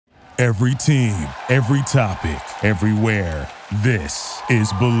Every team, every topic, everywhere. This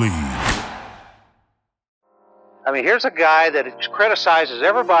is Believe. I mean, here's a guy that criticizes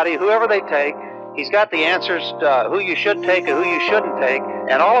everybody, whoever they take. He's got the answers to who you should take and who you shouldn't take.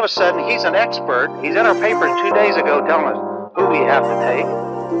 And all of a sudden, he's an expert. He's in our paper 2 days ago telling us who we have to take.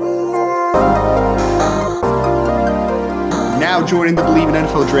 Now joining the Believe in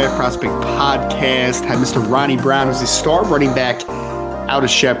NFL Draft Prospect podcast, have Mr. Ronnie Brown, who's a star running back out of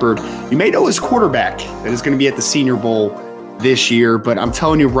Shepherd. You may know his quarterback that is going to be at the Senior Bowl this year, but I'm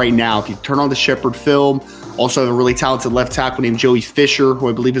telling you right now, if you turn on the Shepherd film, also have a really talented left tackle named Joey Fisher, who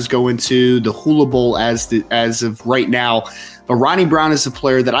I believe is going to the Hula Bowl as of right now. But Ronnie Brown is a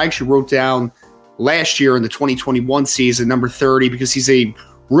player that I actually wrote down last year in the 2021 season, number 30, because he's a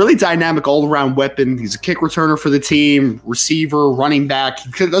really dynamic all-around weapon. He's a kick returner for the team, receiver, running back.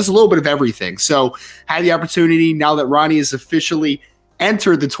 He does a little bit of everything. So had the opportunity, now that Ronnie is officially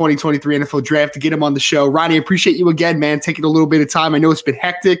entered the 2023 NFL Draft, to get him on the show. Ronnie, I appreciate you again, man, taking a little bit of time. I know it's been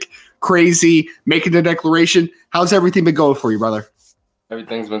hectic, crazy, making the declaration. How's everything been going for you, brother?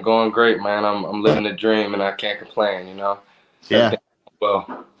 Everything's been going great, man. I'm living the dream, and I can't complain, you know? Yeah.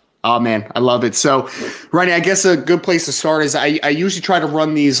 Well. Oh, man, I love it. So, Ronnie, I guess a good place to start is I usually try to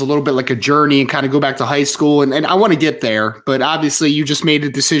run these a little bit like a journey and kind of go back to high school, and I want to get there. But obviously, you just made a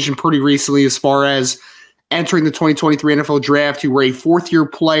decision pretty recently as far as entering the 2023 NFL Draft. You were a fourth-year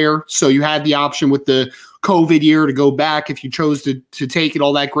player, so you had the option with the COVID year to go back if you chose to take it,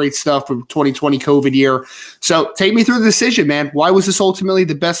 all that great stuff from 2020 COVID year. So take me through the decision, man. Why was this ultimately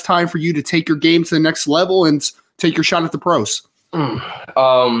the best time for you to take your game to the next level and take your shot at the pros?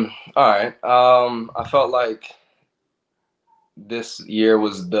 All right. I felt like this year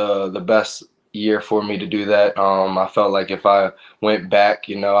was the best year for me to do that. I felt like if I went back,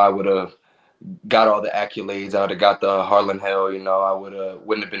 you know, I would have got all the accolades. I would have got the Harlan Hill, you know, I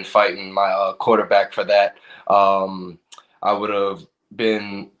wouldn't have been fighting my quarterback for that. I would have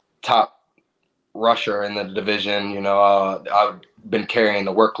been top rusher in the division, you know, I've been carrying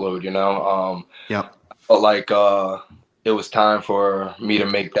the workload, you know. Yeah. I felt like it was time for me to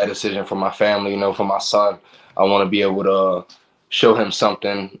make that decision for my family, you know, for my son. I want to be able to show him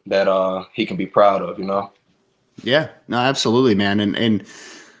something that he can be proud of, you know. Yeah, no, absolutely, man. And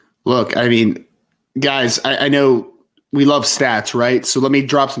look, I mean, guys, I know we love stats, right? So let me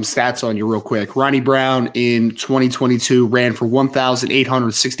drop some stats on you real quick. Ronnie Brown in 2022 ran for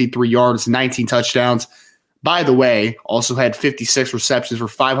 1,863 yards, 19 touchdowns. By the way, also had 56 receptions for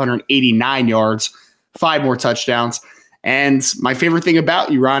 589 yards, 5 more touchdowns. And my favorite thing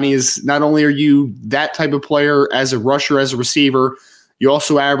about you, Ronnie, is not only are you that type of player as a rusher, as a receiver, you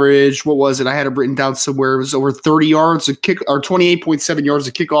also averaged, what was it? I had it written down somewhere. It was over 30 yards a kick, or 28.7 yards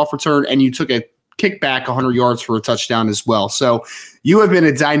a kickoff return, and you took a kickback 100 yards for a touchdown as well. So you have been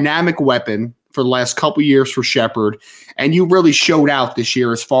a dynamic weapon for the last couple years for Shepherd, and you really showed out this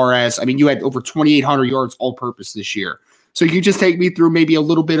year as far as, I mean, you had over 2,800 yards all-purpose this year. So you just take me through maybe a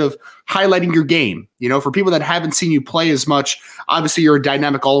little bit of highlighting your game. You know, for people that haven't seen you play as much, obviously you're a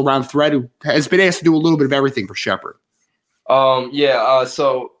dynamic all-around threat who has been asked to do a little bit of everything for Shepherd. So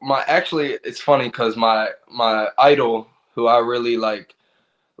it's funny because my idol, who I really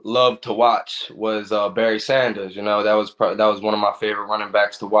loved to watch, was Barry Sanders. You know, that was one of my favorite running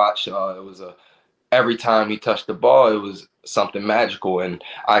backs to watch. It was every time he touched the ball, it was something magical, and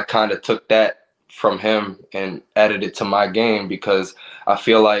I kind of took that from him and added it to my game, because I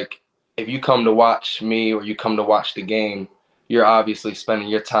feel like if you come to watch me or you come to watch the game, you're obviously spending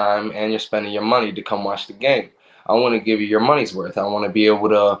your time and you're spending your money to come watch the game. I want to give you your money's worth. I want to be able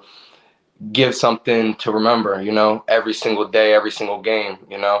to give something to remember, you know, every single day, every single game,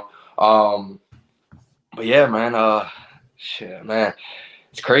 you know. But yeah, man, man,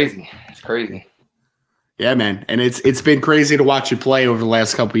 it's crazy. It's crazy. Yeah, man. And it's been crazy to watch you play over the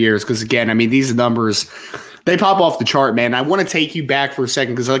last couple of years because, again, I mean, these numbers, they pop off the chart, man. I want to take you back for a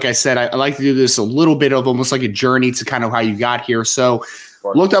second because, like I said, I like to do this a little bit of almost like a journey to kind of how you got here. So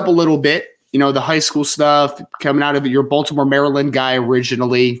looked up a little bit, you know, the high school stuff coming out of it. You're a Baltimore, Maryland guy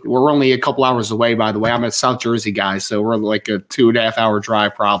originally. We're only a couple hours away, by the way. I'm a South Jersey guy, so we're like a 2.5 hour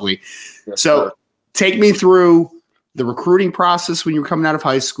drive probably. Yes, so take me through the recruiting process when you were coming out of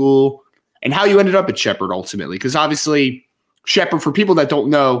high school, and how you ended up at Shepherd ultimately. Because obviously Shepherd, for people that don't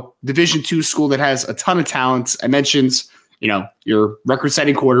know, Division II school that has a ton of talent. I mentioned, you know, your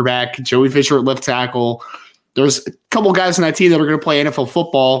record-setting quarterback, Joey Fisher at left tackle. There's a couple guys on that team that are going to play NFL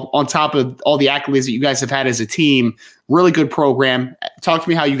football on top of all the accolades that you guys have had as a team. Really good program. Talk to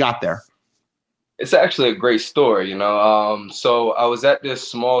me how you got there. It's actually a great story, you know. So I was at this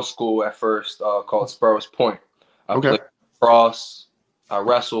small school at first called Sparrows Point. I played cross, I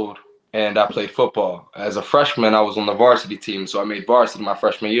wrestled, and I played football. As a freshman, I was on the varsity team, so I made varsity my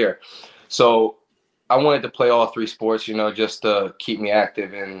freshman year. So I wanted to play all 3 sports, just to keep me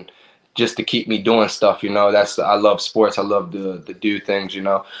active and just to keep me doing stuff. I love sports. I love to do things.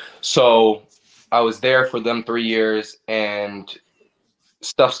 So I was there for them 3 years, and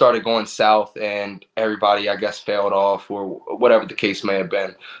stuff started going south, and everybody, I guess, failed off, or whatever the case may have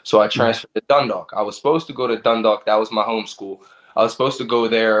been. So I transferred to Dundalk. I was supposed to go to Dundalk. That was my home school. I was supposed to go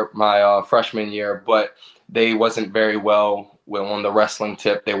there my freshman year, but they wasn't very well on the wrestling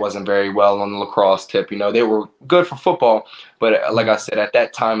tip. They wasn't very well on the lacrosse tip. They were good for football, but like I said, at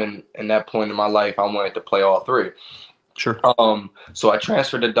that time and that point in my life, I wanted to play all 3. Sure. So I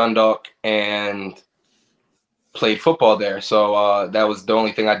transferred to Dundalk and played football there. So that was the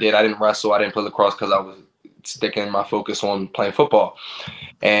only thing I did. I didn't wrestle. I didn't play lacrosse because I was sticking my focus on playing football.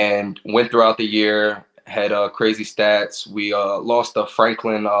 And went throughout the year, had crazy stats. We lost to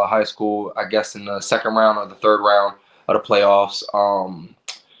Franklin High School, I guess, in the 2nd round or the 3rd round of the playoffs.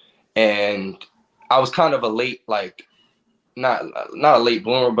 And I was kind of a late, not a late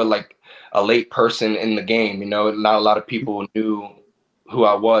bloomer, but like a late person in the game. Not a lot of people knew who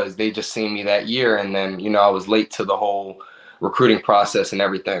I was. They just seen me that year, and then I was late to the whole recruiting process and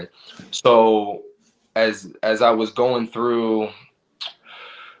everything. So as I was going through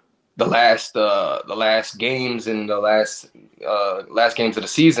the last games and the last games of the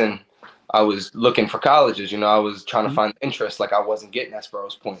season, I was looking for colleges. I was trying to find interest. Like, I wasn't getting at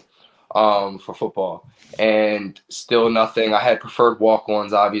Sparrows Point for football, and still nothing. I had preferred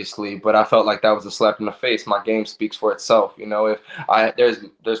walk-ons, obviously, but I felt like that was a slap in the face. My game speaks for itself. If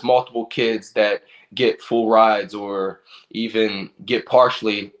there's multiple kids that get full rides or even get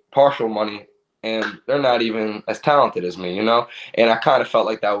partial money, and they're not even as talented as me, and I kind of felt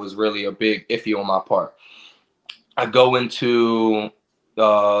like that was really a big iffy on my part. I go into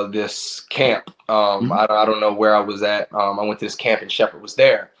this camp. I don't know where I was at. I went to this camp, and Shepherd was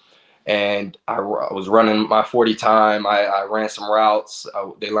there. And I was running my 40 time. I ran some routes.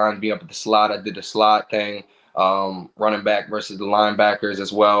 They lined me up at the slot. I did the slot thing, running back versus the linebackers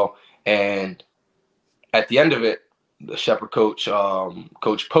as well. And at the end of it, the Shepherd coach,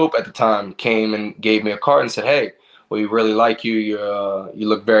 Coach Pope at the time, came and gave me a card and said, "Hey, we really like you. You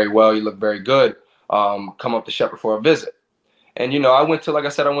look very well. You look very good. Come up to Shepherd for a visit." And, I went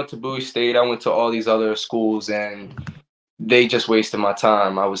to Bowie State. I went to all these other schools, and they just wasted my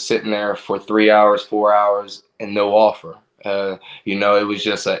time. I was sitting there for 3 hours, 4 hours, and no offer. It was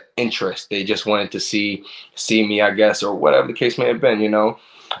just an interest. They just wanted to see me, I guess, or whatever the case may have been.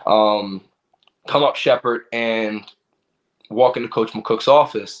 Come up Shepherd and walk into Coach McCook's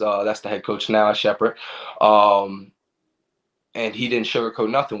office. That's the head coach now at Shepherd. And he didn't sugarcoat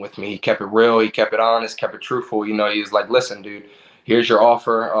nothing with me. He kept it real. He kept it honest, kept it truthful. He was like, "Listen, dude, here's your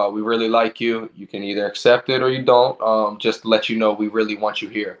offer. We really like you. You can either accept it or you don't. Just to let you know, we really want you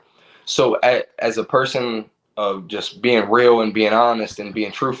here." So as a person of just being real and being honest and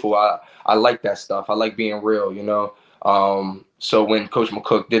being truthful, I like that stuff. I like being real, So when Coach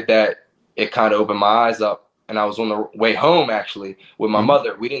McCook did that, it kind of opened my eyes up. And I was on the way home, actually, with my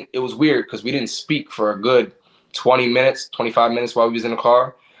mother. It was weird because we didn't speak for a good 20 minutes, 25 minutes while we was in the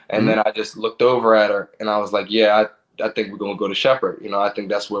car. And then I just looked over at her and I was like, "Yeah, I think we're gonna go to Shepherd. I think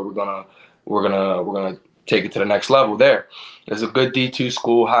that's where we're gonna take it to the next level." There, there's a good D2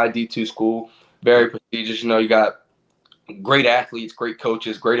 school, high D2 school, very prestigious. You got great athletes, great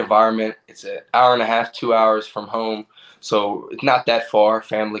coaches, great environment. It's an hour and a half, 2 hours from home, so it's not that far.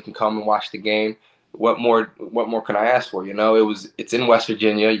 Family can come and watch the game. What more can I ask for? It's in West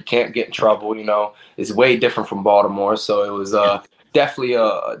Virginia. You can't get in trouble. It's way different from Baltimore, so it was definitely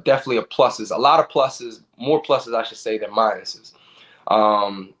a pluses. A lot of pluses, more pluses, I should say, than minuses.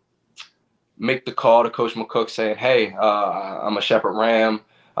 Make the call to Coach McCook saying, "Hey, I'm a Shepherd Ram.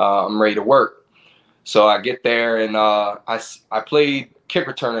 I'm ready to work." So I get there and I played kick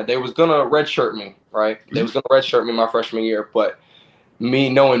returner. They was gonna redshirt me, right? They was gonna redshirt me my freshman year, but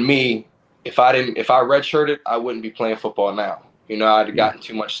knowing me, if I redshirted, I wouldn't be playing football now. I'd have gotten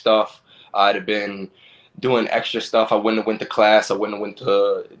too much stuff. I'd have been doing extra stuff. I wouldn't have went to class. I wouldn't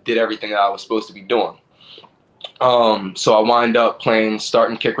have did everything that I was supposed to be doing. So I wind up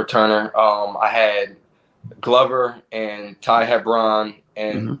starting kick returner. I had Glover and Ty Hebron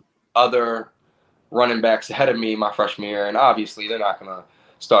and other running backs ahead of me my freshman year. And obviously they're not going to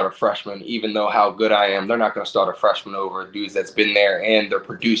start a freshman, even though how good I am. They're not going to start a freshman over dudes that's been there and they're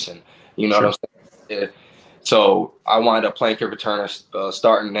producing. What I'm saying? So I wind up playing kick returner,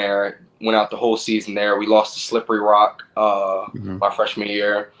 starting there, went out the whole season there. We lost to Slippery Rock my freshman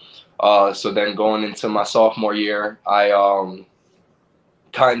year. So then going into my sophomore year, I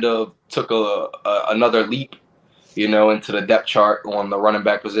kind of took another leap, into the depth chart on the running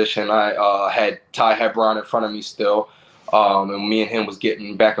back position. I had Ty Hebron in front of me still, and me and him was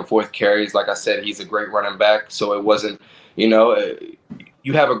getting back and forth carries. Like I said, he's a great running back, so it wasn't,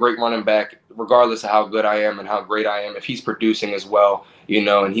 you have a great running back regardless of how good I am and how great I am. If he's producing as well,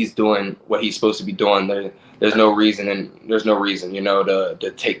 and he's doing what he's supposed to be doing, there's no reason,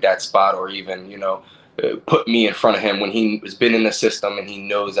 to take that spot or even, put me in front of him when he has been in the system and he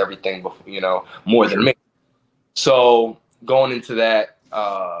knows everything, more than me. So going into that,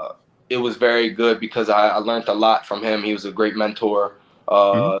 it was very good because I learned a lot from him. He was a great mentor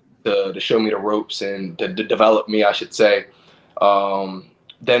to show me the ropes and to develop me, I should say.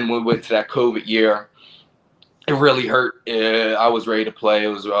 Then we went to that COVID year. It really hurt. I was ready to play. It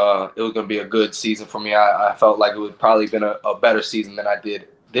was going to be a good season for me. I felt like it would probably been a better season than I did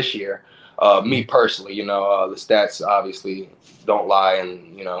this year. Me personally, the stats obviously don't lie,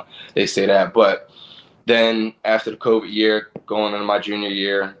 and they say that. But then after the COVID year, going into my junior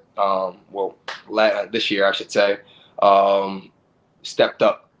year, this year I should say, stepped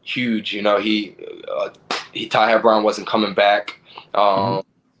up huge. Ty Hebron wasn't coming back, so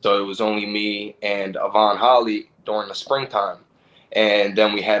it was only me and Avon Holly during the springtime, and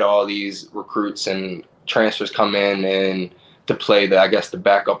then we had all these recruits and transfers come in and to play the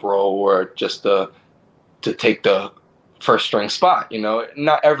backup role or just to take the first string spot.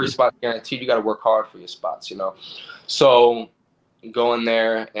 Not every spot guaranteed. You got to work hard for your spots. So going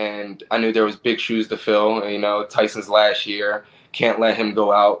there, and I knew there was big shoes to fill. Tyson's last year, can't let him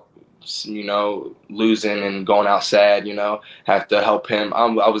go out, losing and going out sad. Have to help him. I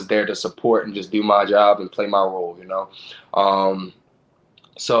was there to support and just do my job and play my role.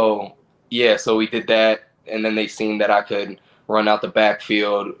 So we did that, and then they seen that I could run out the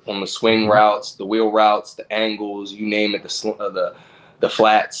backfield on the swing routes, the wheel routes, the angles, you name it, the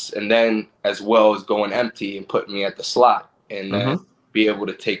flats, and then as well as going empty and putting me at the slot and then be able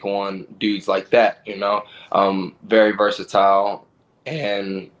to take on dudes like that, very versatile,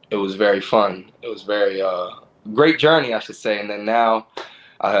 and it was very fun. It was very great journey, I should say. And then now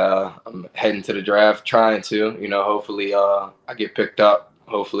I'm heading to the draft, trying to, hopefully I get picked up.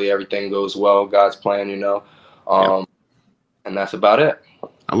 Hopefully everything goes well, God's plan, and that's about it.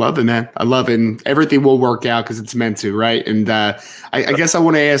 I love it, man. I love it. And everything will work out because it's meant to, right? And I guess I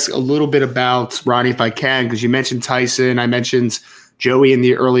want to ask a little bit about Ronnie, if I can, because you mentioned Tyson. I mentioned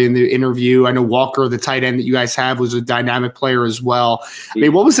Joey early in the interview. I know Walker, the tight end that you guys have, was a dynamic player as well. I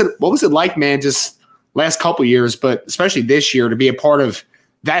mean, what was it like, man, just last couple years, but especially this year, to be a part of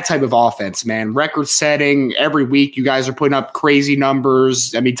that type of offense, man? Record setting every week. You guys are putting up crazy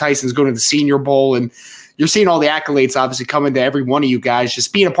numbers. I mean, Tyson's going to the Senior Bowl, and you're seeing all the accolades obviously coming to every one of you guys.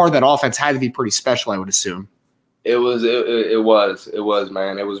 Just being a part of that offense had to be pretty special, I would assume. It was,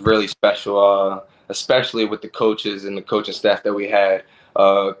 man. It was really special, especially with the coaches and the coaching staff that we had.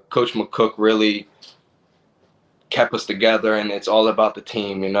 Coach McCook really kept us together, and it's all about the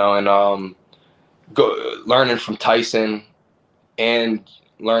team, and learning from Tyson and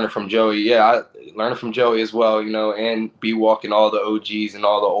learning from Joey. I learning from Joey as well, and B-Walk and all the OGs and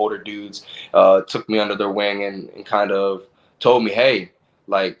all the older dudes took me under their wing and kind of told me, hey,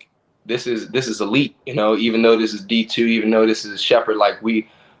 like, this is elite, even though this is D2, even though this is Shepherd, like we're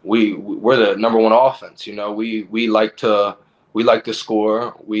the number one offense, we like to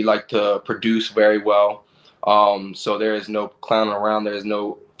score, we like to produce very well. So there is no clowning around, there is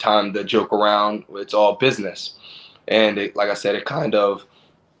no time to joke around. It's all business. And like I said, it kind of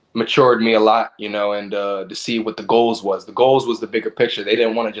matured me a lot, and to see what the goals was. The goals was the bigger picture. They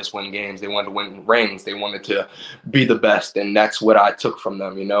didn't want to just win games. They wanted to win rings. They wanted to be the best. And that's what I took from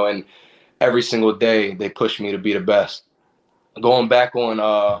them, and every single day they pushed me to be the best. Going back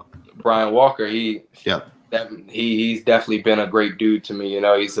on Brian Walker, he's definitely been a great dude to me.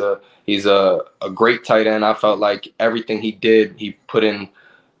 He's a great tight end. I felt like everything he did, he put in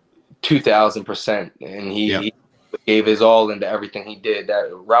 2,000%, and he gave his all into everything he did.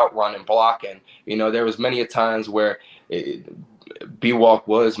 That route running, blocking. There was many a times where B-Walk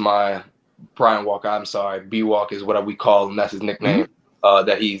was my Brian Walker. I'm sorry, B-Walk is what we call him. That's his nickname.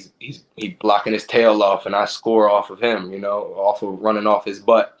 That he's blocking his tail off, and I score off of him. Off of running off his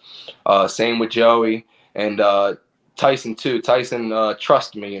butt. Same with Joey and Tyson too. Tyson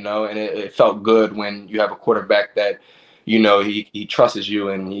trusts me, and it felt good when you have a quarterback that he trusts you,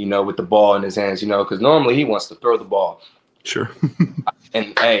 and with the ball in his hands, because normally he wants to throw the ball. Sure.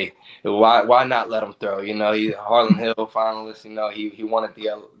 And hey, why not let him throw? He's a Harlan Hill finalist. He won it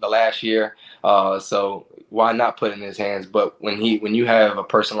the last year. So why not put it in his hands? But when you have a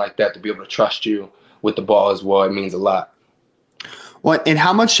person like that to be able to trust you with the ball as well, it means a lot. What and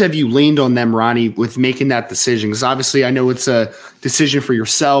how much have you leaned on them, Ronnie, with making that decision? Because obviously, I know it's a decision for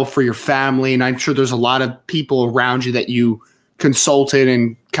yourself, for your family, and I'm sure there's a lot of people around you that you consulted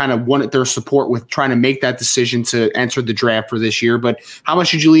and kind of wanted their support with trying to make that decision to enter the draft for this year. But how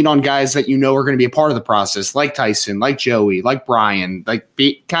much did you lean on guys that you know are going to be a part of the process, like Tyson, like Joey, like Brian, like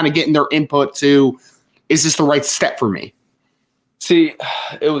kind of getting their input to, is this the right step for me? See,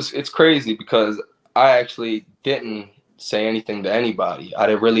 it's crazy because I actually didn't say anything to anybody. I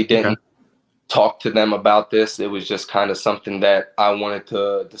really didn't talk to them about this. It was just kind of something that I wanted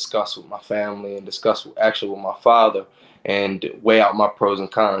to discuss with my family and discuss actually with my father and weigh out my pros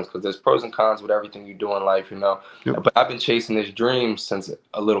and cons, because there's pros and cons with everything you do in life, you know. Yep. But I've been chasing this dream since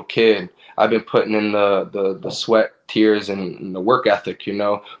a little kid. I've been putting in the sweat, tears, and the work ethic, you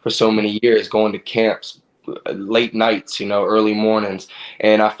know, for so many years, going to camps, late nights, you know, early mornings.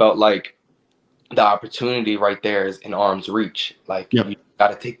 And I felt like the opportunity right there is in arm's reach. Like, you got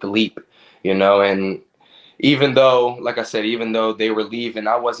to take the leap, you know. And even though, like I said, even though they were leaving,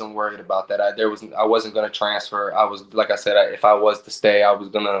 I wasn't worried about that. I wasn't going to transfer. I was, like I said, if I was to stay, I was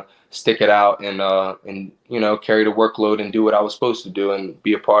going to stick it out and you know, carry the workload and do what I was supposed to do and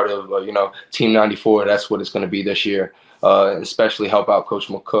be a part of you know, Team 94. That's what it's going to be this year. Especially help out Coach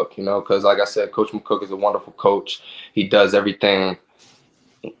McCook, you know, because like I said, Coach McCook is a wonderful coach. He does everything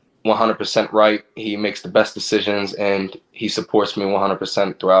 100% right. He makes the best decisions, and he supports me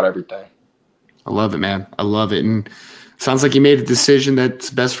 100% throughout everything. I love it, man. I love it. And it sounds like you made a decision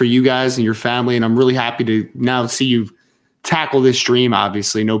that's best for you guys and your family. And I'm really happy to now see you tackle this dream,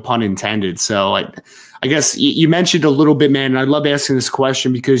 obviously, no pun intended. So I guess you mentioned a little bit, man, and I love asking this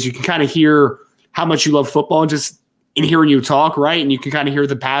question because you can kind of hear how much you love football just in hearing you talk, right? And you can kind of hear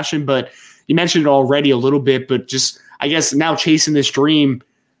the passion, but you mentioned it already a little bit, but just, I guess, now chasing this dream,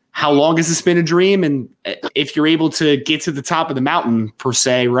 how long has this been a dream? And if you're able to get to the top of the mountain, per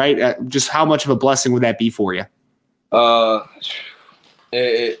se, right? Just how much of a blessing would that be for you?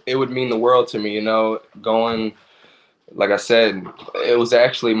 It would mean the world to me, you know, going, like I said, it was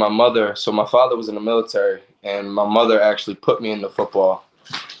actually my mother. So my father was in the military, and my mother actually put me into football.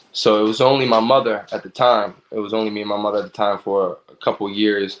 So it was only my mother at the time. It was only me and my mother at the time for a couple of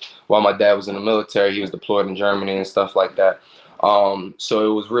years while my dad was in the military. He was deployed in Germany and stuff like that.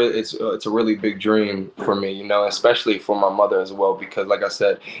 So it was really, it's a really big dream for me, you know, especially for my mother as well, because like I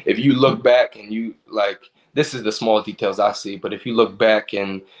said, if you look back and you like, this is the small details I see, but if you look back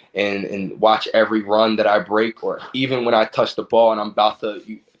and watch every run that I break, or even when I touch the ball and I'm about to,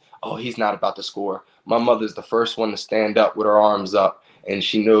 he's not about to score. My mother's the first one to stand up with her arms up, and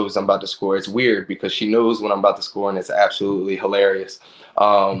she knows I'm about to score. It's weird because she knows when I'm about to score, and it's absolutely hilarious.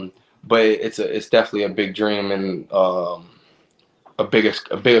 But it's definitely a big dream and, a big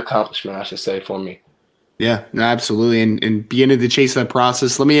accomplishment, I should say, for me. Yeah, no, absolutely. And beginning to chase that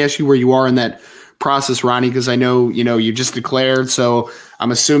process. Let me ask you where you are in that process, Ronnie, because I know, you know, you just declared. So I'm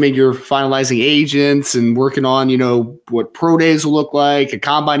assuming you're finalizing agents and working on, you know, what pro days will look like, a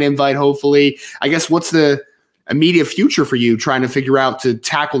combine invite, hopefully. I guess what's the immediate future for you trying to figure out to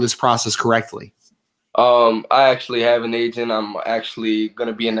tackle this process correctly? I actually have an agent. I'm actually going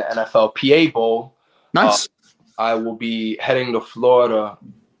to be in the NFL PA Bowl. Nice. I will be heading to Florida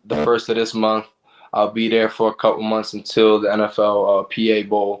the first of this month. I'll be there for a couple months until the NFL PA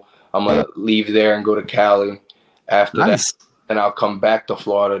Bowl. I'm going to leave there and go to Cali after that. Then I'll come back to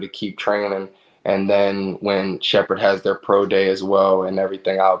Florida to keep training. And then when Shepherd has their pro day as well and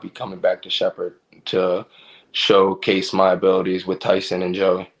everything, I'll be coming back to Shepherd to showcase my abilities with Tyson and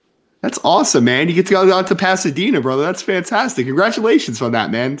Joey. That's awesome, man. You get to go out to Pasadena, brother. That's fantastic. Congratulations on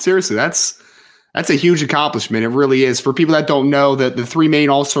that, man. Seriously, that's a huge accomplishment. It really is. For people that don't know, that the three main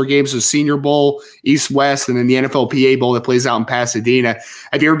All-Star games are Senior Bowl, East-West, and then the NFL PA Bowl that plays out in Pasadena.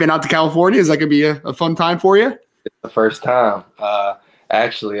 Have you ever been out to California? Is that going to be a fun time for you? It's the first time.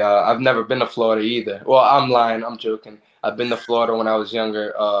 Actually, I've never been to Florida either. Well, I'm lying. I'm joking. I've been to Florida when I was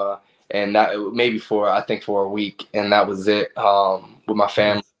younger, and that maybe for a week, and that was it with my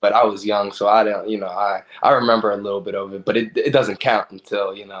family. But I was young, so I don't, you know, I remember a little bit of it, but it doesn't count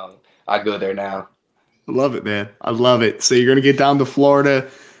until, you know, I go there now. I love it, man. I love it. So you're going to get down to Florida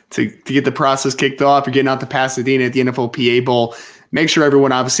to get the process kicked off. You're getting out to Pasadena at the NFL PA Bowl. Make sure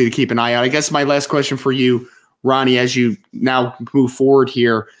everyone, obviously, to keep an eye out. I guess my last question for you, Ronnie, as you now move forward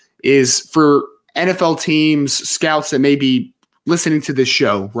here, is for NFL teams, scouts that may be listening to this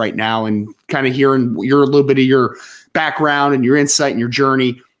show right now and kind of hearing a little bit of your background and your insight and your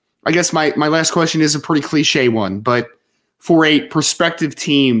journey. I guess my last question is a pretty cliche one, but for a prospective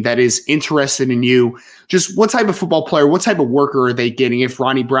team that is interested in you, just what type of football player, what type of worker are they getting if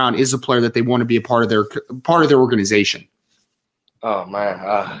Ronnie Brown is a player that they want to be a part of their organization? Oh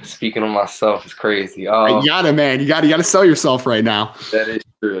man, speaking of myself is crazy. You gotta, man. You gotta sell yourself right now. That is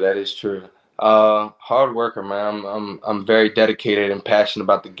true. That is true. Hard worker, man. I'm very dedicated and passionate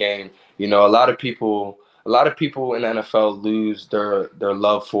about the game. You know, a lot of people in the NFL lose their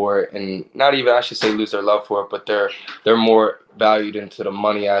love for it, and not even, I should say, lose their love for it, but they're more valued into the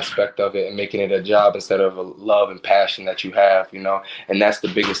money aspect of it and making it a job instead of a love and passion that you have. You know, and that's the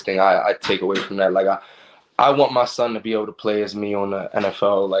biggest thing I take away from that. Like I want my son to be able to play as me on the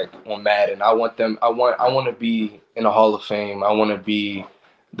NFL, like on Madden. I want to be in the Hall of Fame. I want to be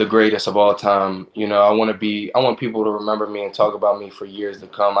the greatest of all time. You know, I want people to remember me and talk about me for years to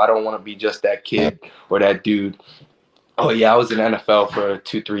come. I don't want to be just that kid or that dude. Oh yeah, I was in the NFL for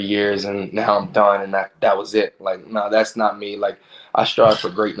 2-3 years and now I'm done and that was it. Like, no, that's not me. Like, I strive for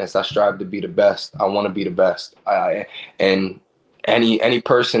greatness. I strive to be the best. I want to be the best. And any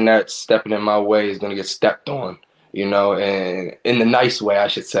person that's stepping in my way is going to get stepped on, you know, and in the nice way, I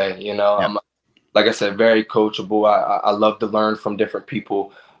should say. You know, yeah. I'm, like I said, very coachable. I love to learn from different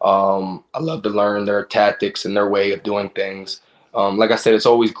people. I love to learn their tactics and their way of doing things. Like I said, it's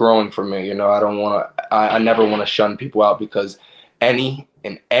always growing for me. You know, I never want to shun people out, because any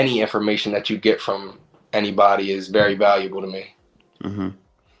information that you get from anybody is very valuable to me. Mm-hmm.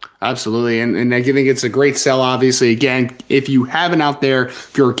 Absolutely. And I think it's a great sell, obviously. Again, if you haven't out there,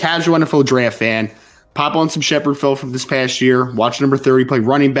 if you're a casual NFL draft fan, pop on some Shepard film from this past year. Watch number 30 play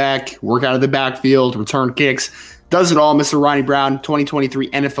running back, work out of the backfield, return kicks. Does it all. Mr. Ronnie Brown, 2023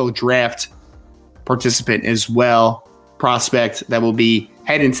 NFL draft participant as well. Prospect that will be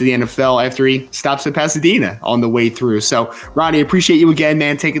heading to the NFL after he stops at Pasadena on the way through. So, Ronnie, appreciate you again,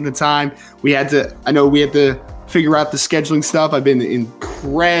 man, taking the time. I know we had to figure out the scheduling stuff. I've been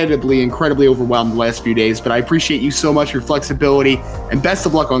incredibly overwhelmed the last few days, but I appreciate you so much for your flexibility, and best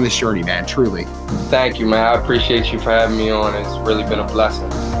of luck on this journey, man, truly. Thank you, man. I appreciate you for having me on. It's really been a blessing.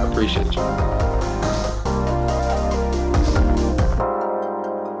 I appreciate you.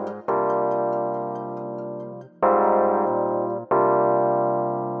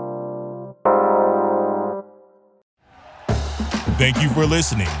 Thank you for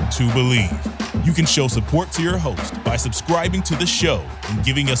listening to Believe. You can show support to your host by subscribing to the show and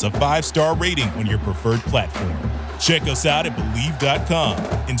giving us a 5-star rating on your preferred platform. Check us out at Believe.com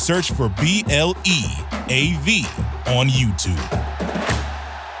and search for BLEAV on YouTube.